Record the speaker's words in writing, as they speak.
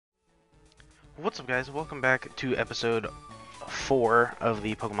What's up, guys? Welcome back to episode 4 of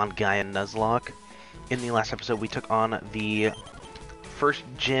the Pokemon Gaia Nuzlocke. In the last episode, we took on the first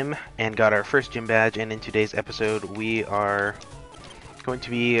gym and got our first gym badge, and in today's episode, we are going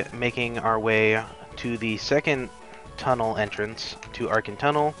to be making our way to the second tunnel entrance to Arkin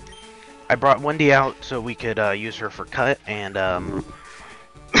Tunnel. I brought Wendy out so we could use her for cut, and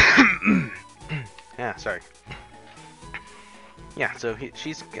yeah, sorry. Yeah, so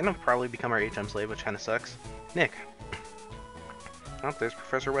she's gonna probably become our HM slave, which kind of sucks. Nick. Oh, there's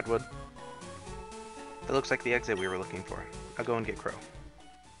Professor Wedwood. That looks like the exit we were looking for. I'll go and get Crow.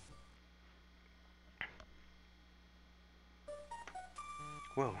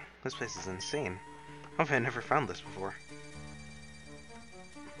 Whoa, this place is insane. How have I never found this before?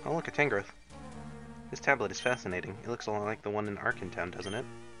 Oh, look, a Tangrowth. This tablet is fascinating. It looks a lot like the one in Arkintown, doesn't it?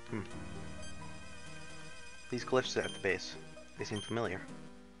 These glyphs at the base. They seem familiar.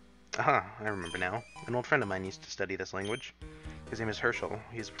 Aha, I remember now. An old friend of mine used to study this language. His name is Herschel.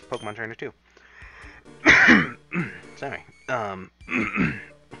 He's a Pokemon trainer too. Sorry. I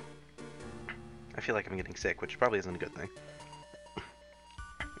feel like I'm getting sick, which probably isn't a good thing.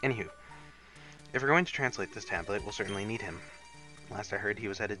 Anywho, if we're going to translate this tablet, we'll certainly need him. Last I heard, he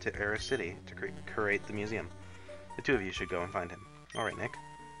was headed to Eris City to curate the museum. The two of you should go and find him. Alright, Nick.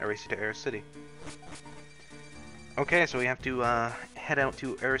 I race you to Eris City. Okay, so we have to head out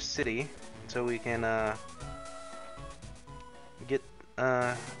to Eris City so we can get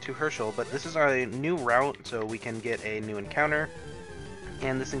to Herschel, but this is our new route, so we can get a new encounter,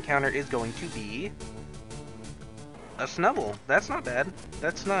 and this encounter is going to be a Snubbull. That's not bad.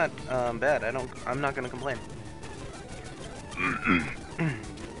 That's not bad. I'm not gonna complain.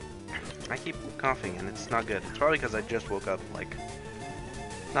 I keep coughing and it's not good. It's probably because I just woke up like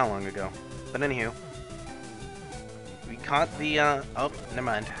not long ago. But anywho. We caught the, oh, never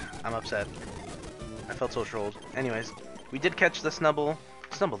mind. I'm upset. I felt so trolled. Anyways, we did catch the Snubbull.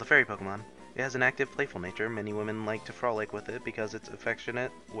 Snubbull, the fairy Pokemon. It has an active, playful nature. Many women like to frolic with it because its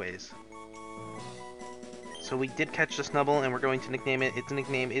affectionate ways. So we did catch the Snubbull, and we're going to nickname it. Its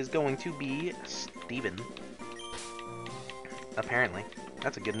nickname is going to be Steven. Apparently.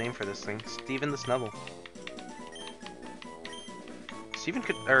 That's a good name for this thing. Steven the Snubbull. Steven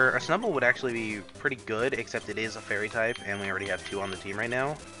could, or a Snubbull would actually be pretty good, except it is a fairy type, and we already have 2 on the team right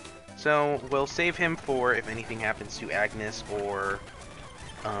now. So we'll save him for if anything happens to Agnes or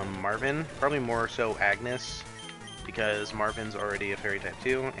Marvin. Probably more so Agnes, because Marvin's already a fairy type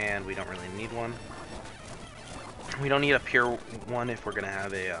too, and we don't really need one. We don't need a pure one if we're gonna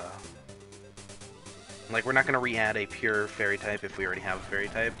have a like, we're not gonna re-add a pure fairy type if we already have a fairy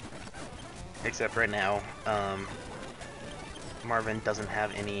type. Except right now, Marvin doesn't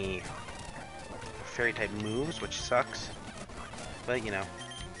have any fairy type moves, which sucks. But you know,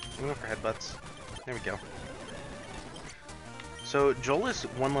 I'm going for headbutts. There we go. So Joel is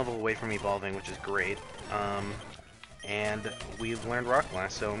 1 level away from evolving, which is great. And we've learned Rock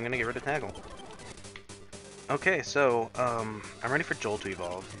Blast, so I'm gonna get rid of Taggle. Okay, so I'm ready for Joel to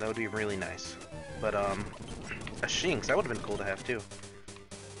evolve. That would be really nice. But a Shinx, that would have been cool to have too.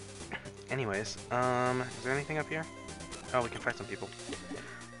 Anyways, is there anything up here? Oh, we can fight some people.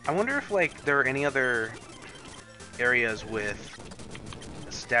 I wonder if, like, there are any other areas with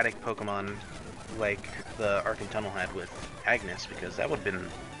static Pokemon like the Arkin Tunnel had with Agnes, because that would have been...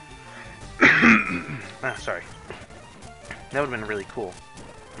 sorry. That would have been really cool.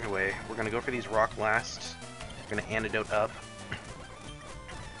 Anyway, we're going to go for these Rock Blasts. We're going to Antidote up.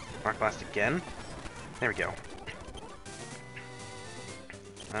 Rock Blast again. There we go.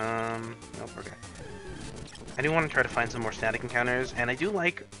 Nope, okay. I do want to try to find some more static encounters, and I do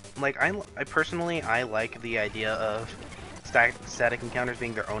like I personally like the idea of static encounters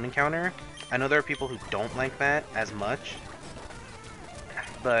being their own encounter. I know there are people who don't like that as much,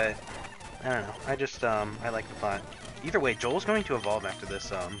 but I don't know. I just I like the thought. Either way, Joel's going to evolve after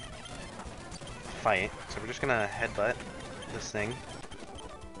this fight, so we're just gonna headbutt this thing,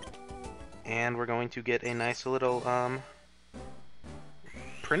 and we're going to get a nice little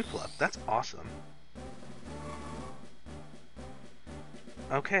Prinplup. That's awesome.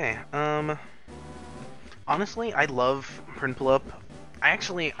 Okay, honestly, I love Prinplup. I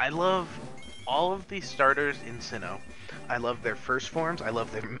love all of the starters in Sinnoh. I love their first forms, I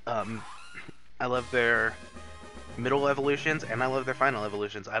love their middle evolutions, and I love their final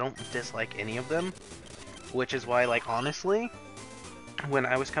evolutions. I don't dislike any of them, which is why, like, honestly, when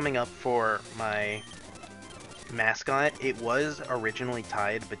I was coming up for my mascot, it was originally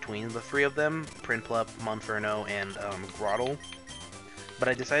tied between the 3 of them, Prinplup, Monferno, and Grotle. But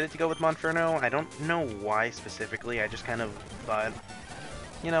I decided to go with Monferno. I don't know why specifically, I just kind of thought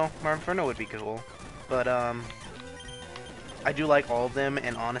you know, Inferno would be cool. But, I do like all of them,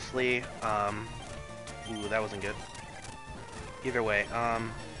 and honestly, ooh, that wasn't good. Either way,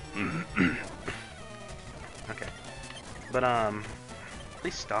 okay. But,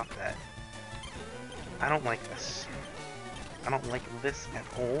 please stop that. I don't like this. I don't like this at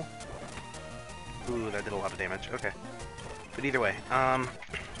all. Ooh, that did a lot of damage. Okay. But either way,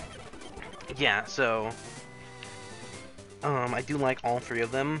 yeah, so, I do like all three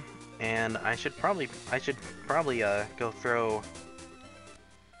of them, and I should probably go throw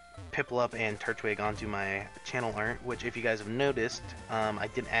Piplup and Turtwig onto my channel art, which if you guys have noticed, I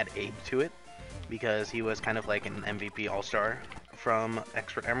did add Abe to it, because he was kind of like an MVP All-Star from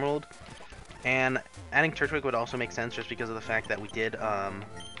Expert Emerald, and adding Turtwig would also make sense just because of the fact that we did,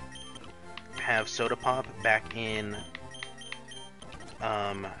 have Soda Pop back in,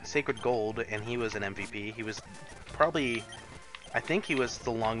 Sacred Gold, and he was an MVP. He was probably, I think he was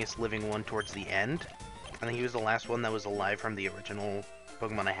the longest living one towards the end. I think he was the last one that was alive from the original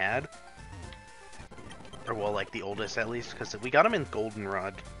Pokemon I had. Or, well, like, the oldest at least, because we got him in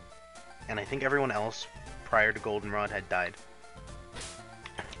Goldenrod. And I think everyone else prior to Goldenrod had died.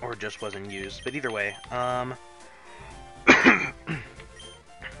 Or just wasn't used. But either way,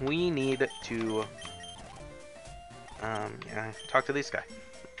 we need to, yeah, talk to this guy.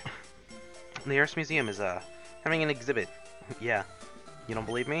 The Earth Museum is, having an exhibit. Yeah. You don't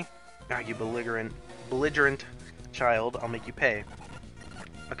believe me? Ah, you belligerent child, I'll make you pay.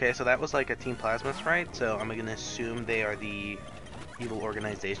 Okay, so that was like a Team Plasmus, right? So I'm gonna assume they are the evil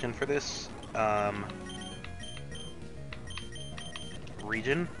organization for this,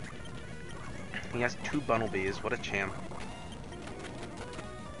 region. He has 2 Bunnelbees, what a champ.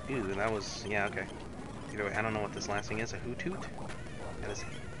 Ew, that was, yeah, okay. Either way, I don't know what this last thing is, a Hoothoot? That is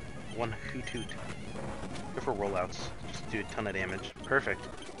 1 Hoothoot. Go for rollouts, just do a ton of damage. Perfect.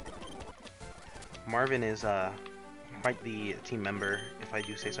 Marvin is, quite the team member, if I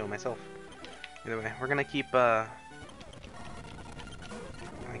do say so myself. Either way, we're gonna keep,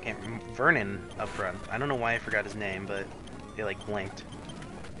 Vernon up front. I don't know why I forgot his name, but they, like, blinked.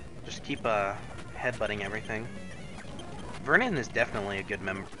 Just keep, headbutting everything. Vernon is definitely a good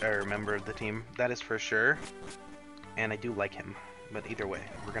member of the team, that is for sure. And I do like him, but either way,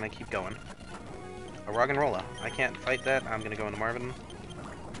 we're gonna keep going. A Roggenrola. I can't fight that, I'm gonna go into Marvin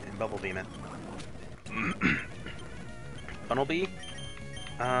and Bubble Beam it. Bunnelby?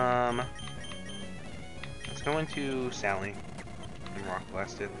 Let's go into Sally and Rock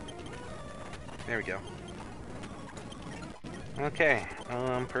Blast it. There we go. Okay,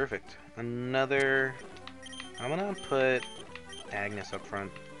 perfect. Another... I'm gonna put Agnes up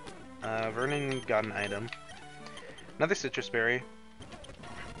front. Vernon got an item. Another Citrus Berry.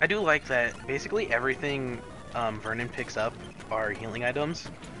 I do like that basically everything Vernon picks up are healing items.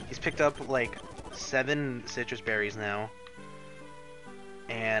 He's picked up like 7 Citrus Berries now.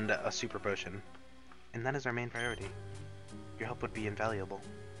 And a Super Potion. And that is our main priority. Your help would be invaluable.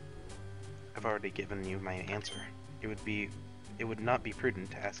 I've already given you my answer. It would not be prudent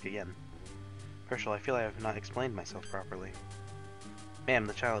to ask again. Herschel, I feel I have not explained myself properly. Ma'am,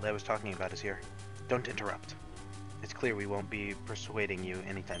 the child I was talking about is here. Don't interrupt. It's clear we won't be persuading you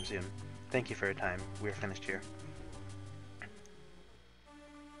anytime soon. Thank you for your time. We are finished here.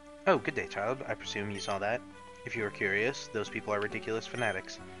 Oh, good day, child. I presume you saw that. If you are curious, those people are ridiculous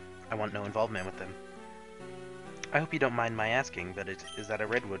fanatics. I want no involvement with them. I hope you don't mind my asking, but is that a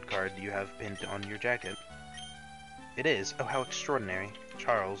Redwood card you have pinned on your jacket? It is. Oh, how extraordinary.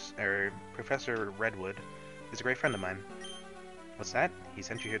 Charles, Professor Redwood, is a great friend of mine. What's that? He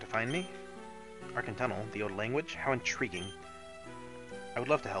sent you here to find me? Arcantunnel, the old language? How intriguing. I would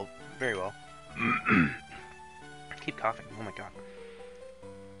love to help. Very well. Keep coughing. Oh my god.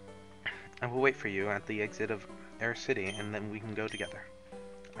 I will wait for you at the exit of Air City, and then we can go together.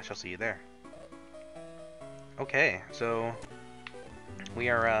 I shall see you there. Okay, so we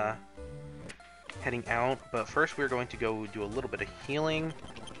are heading out, but first we're going to go do a little bit of healing.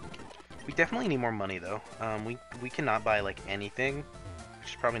 We definitely need more money though. We cannot buy like anything, which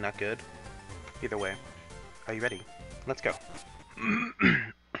is probably not good. Either way, are you ready? Let's go.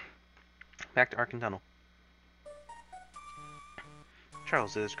 Back to Arcantunnel.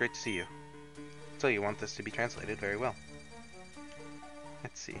 Charles, it is great to see you. So you want this to be translated very well.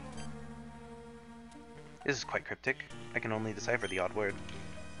 Let's see. This is quite cryptic. I can only decipher the odd word.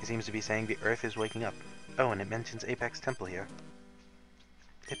 He seems to be saying the earth is waking up. Oh, and it mentions Apex Temple here.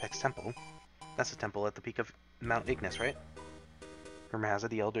 Apex Temple? That's a temple at the peak of Mount Ignis, right? Rumor has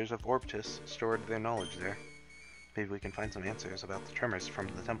it the elders of Orbitus stored their knowledge there. Maybe we can find some answers about the tremors from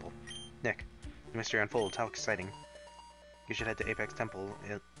the temple. Nick, the mystery unfolds. How exciting. You should head to Apex Temple.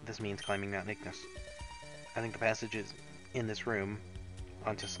 This means climbing Mount Ignis. I think the passage is in this room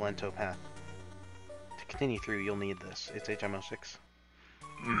onto Salento Path. To continue through, you'll need this. It's HM06.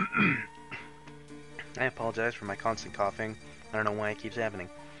 I apologize for my constant coughing. I don't know why it keeps happening.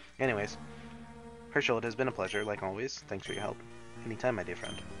 Anyways, Herschel, it has been a pleasure, like always. Thanks for your help. Anytime, my dear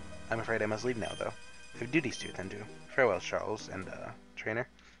friend. I'm afraid I must leave now, though. I have duties to attend to. Farewell, Charles, and, trainer.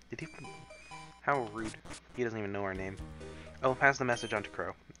 Did he... How rude. He doesn't even know our name. I will pass the message on to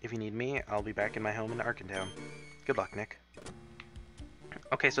Crow. If you need me, I'll be back in my home in Arkentown. Good luck, Nick.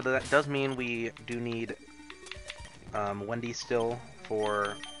 Okay, so that does mean we do need, Wendy still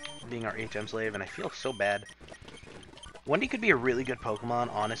for being our HM slave, and I feel so bad. Wendy could be a really good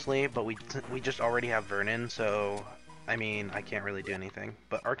Pokemon, honestly, but we just already have Vernon, so, I mean, I can't really do anything.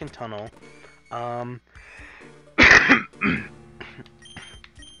 But Arken Tunnel, oh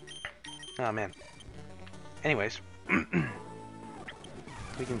man. Anyways,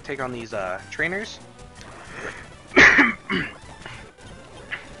 we can take on these, trainers.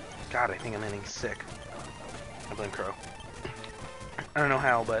 God, I think I'm getting sick. I blame Crow. I don't know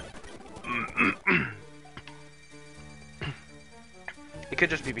how, but... It could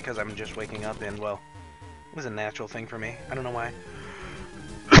just be because I'm just waking up and, well, it was a natural thing for me. I don't know why.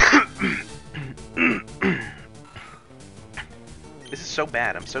 This is so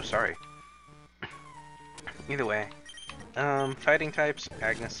bad. I'm so sorry. Either way. Fighting types,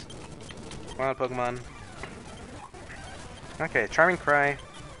 Agnes. Wild Pokemon. Okay, Charming Cry.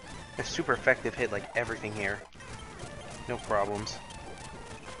 A super effective hit like everything here. No problems.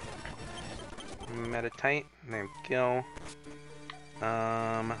 Meditite. There we go.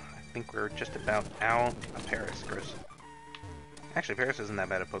 I think we're just about out of Paris. Gross. Actually, Paris isn't that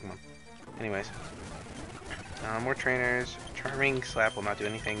bad a Pokemon. Anyways. More trainers. Charming Slap will not do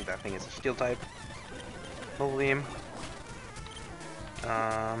anything. That thing is a Steel type. Full Beam.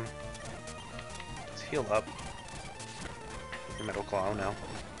 Let's heal up. Metal Claw, oh no.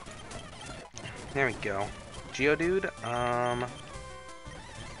 There we go. Geodude,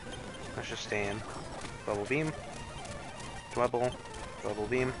 let's just stay in. Bubble Beam. Dwebble. Bubble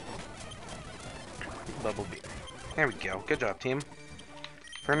Beam. Bubble Beam. There we go. Good job, team.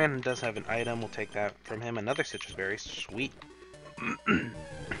 Vernon does have an item. We'll take that from him. Another Citrus Berry. Sweet.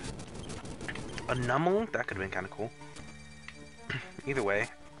 A Numel? That could have been kind of cool. Either way.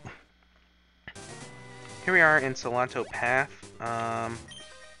 Here we are in Salento Path.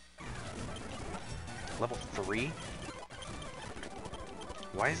 Level 3?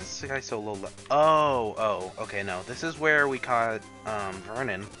 Why is this guy so low level? Oh, okay, no. This is where we caught,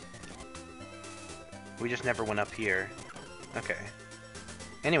 Vernon. We just never went up here. Okay.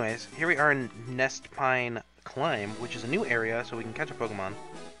 Anyways, here we are in Nest Pine Climb, which is a new area, so we can catch a Pokemon.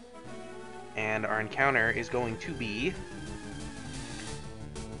 And our encounter is going to be...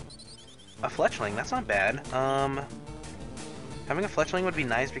 a Fletchling. That's not bad. Having a Fletchling would be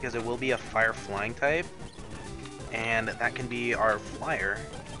nice because it will be a Fire Flying type. And that can be our flyer.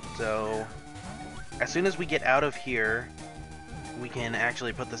 So, as soon as we get out of here, we can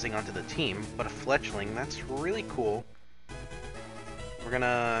actually put this thing onto the team. But a Fletchling, that's really cool. We're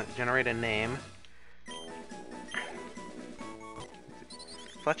gonna generate a name.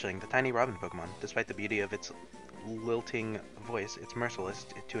 Fletchling, the tiny robin Pokemon. Despite the beauty of its lilting voice, it's merciless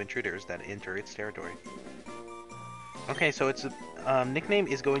to intruders that enter its territory. Okay, so its nickname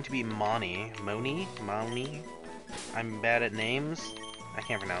is going to be Moni. Moni? I'm bad at names. I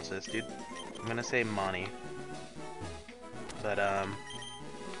can't pronounce this, dude. I'm gonna say Moni. But,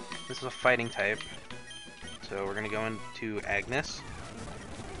 this is a fighting type. So we're gonna go into Agnes.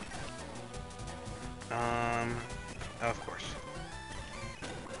 Of course.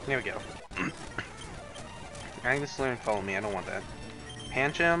 There we go. Agnes learn follow me, I don't want that.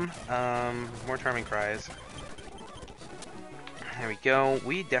 Pancham, more Charming Cries. There we go.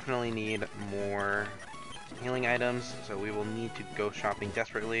 We definitely need more healing items, so we will need to go shopping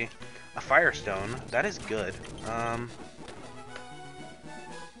desperately. A Firestone, that is good. That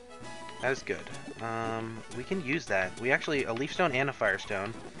is good. We can use that. We actually, a Leaf Stone and a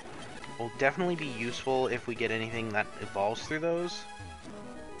Firestone will definitely be useful if we get anything that evolves through those.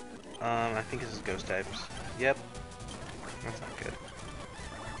 I think this is Ghost types. Yep. That's not good.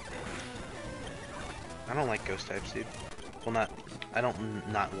 I don't like Ghost types, dude. Well, I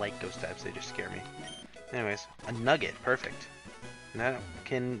don't not like Ghost types, they just scare me. Anyways, a Nugget, perfect. And that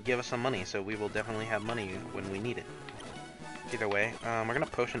can give us some money, so we will definitely have money when we need it. Either way, we're gonna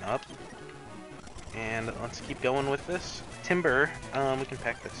potion up. And let's keep going with this. Timber, we can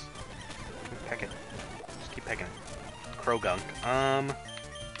peck this. We can peck it. Just keep pecking it. Crowgunk.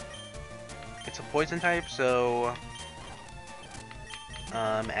 It's a poison type, so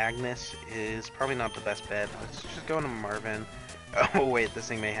Agnes is probably not the best bet. Let's just go into Marvin. Oh wait, this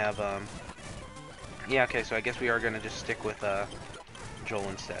thing may have yeah, okay, so I guess we are gonna just stick with Joel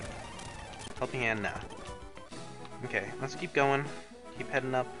instead. Helping Hand, nah. Okay, let's keep going. Keep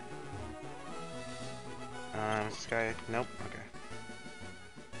heading up. This guy, nope, okay.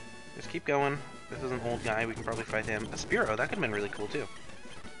 Just keep going. This is an old guy, we can probably fight him. A Spearow, that could have been really cool too.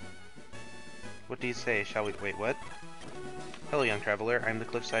 What do you say? Shall we? Wait, what? Hello, young traveler. I'm the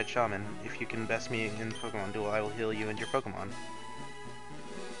Cliffside Shaman. If you can best me in Pokemon Duel, I will heal you and your Pokemon.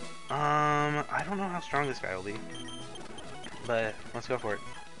 I don't know how strong this guy will be, but let's go for it.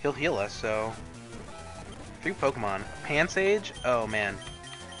 He'll heal us, so 3 Pokemon. Pansage? Oh man,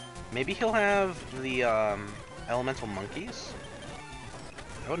 maybe he'll have the Elemental Monkeys.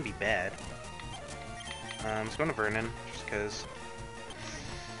 That wouldn't be bad. Let's go to Vernon just because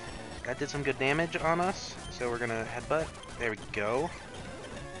that did some good damage on us. So we're gonna Headbutt. There we go.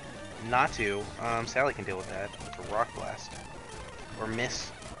 Natu. Sally can deal with that. It's a Rock Blast or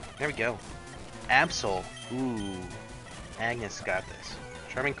Miss. There we go. Absol. Ooh. Agnes got this.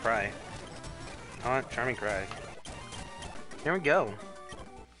 Charming Cry. Charming Cry. There we go.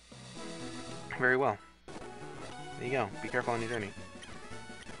 Very well. There you go. Be careful on your journey.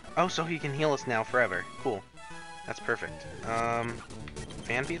 Oh, so he can heal us now forever. Cool. That's perfect.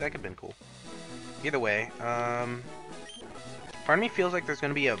 Fanpy? That could have been cool. Either way, part of me feels like there's going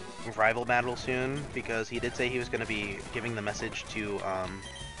to be a rival battle soon, because he did say he was going to be giving the message to,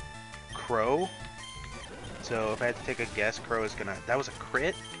 Crow. So if I had to take a guess, Crow is gonna... That was a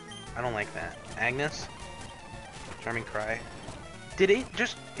crit? I don't like that. Agnes? Charming Cry. Did it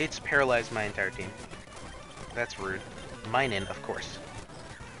just... It's paralyzed my entire team. That's rude. Minin, of course.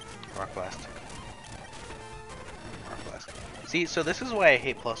 Rock Blast. Rock Blast. See, so this is why I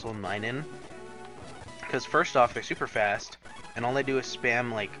hate Plusle and Minin. Because first off, they're super fast, and all they do is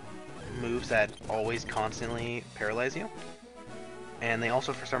spam, like, moves that always constantly paralyze you. And they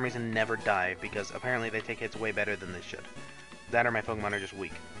also, for some reason, never die, because apparently they take hits way better than they should. That or my Pokemon are just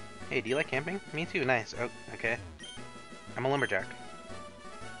weak. Hey, do you like camping? Me too, nice. Oh, okay. I'm a lumberjack.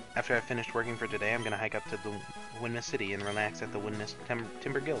 After I've finished working for today, I'm gonna hike up to the Windmist City and relax at the Windmist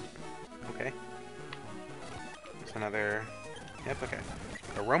Timber Guild. Okay. There's another... Yep, okay.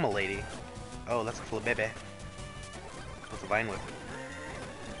 Aroma Lady. Oh, that's a Flabébé. That's a Vine Whip.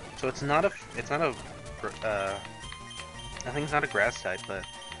 So it's not a... I think it's not a grass type, but,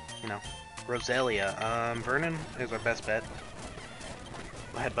 you know. Roselia. Vernon is our best bet.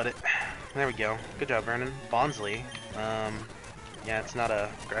 Go ahead, Headbutt it. There we go. Good job, Vernon. Bonsley. Yeah, it's not a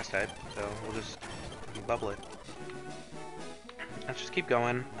grass type, so we'll just bubble it. Let's just keep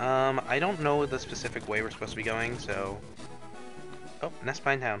going. I don't know the specific way we're supposed to be going, so... Oh,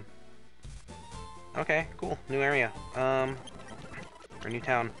 Nestpine Town. Okay, cool. New area. Or new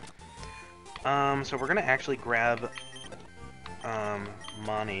town. So we're gonna actually grab...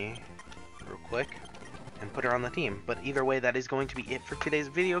 Moni real quick and put her on the team. But either way, that is going to be it for today's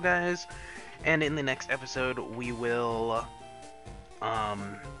video, guys. And in the next episode, we will, I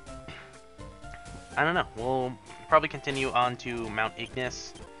don't know, we'll probably continue on to Mount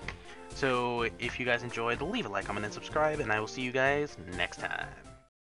Ignis. So if you guys enjoyed, leave a like, comment, and subscribe, and I will see you guys next time.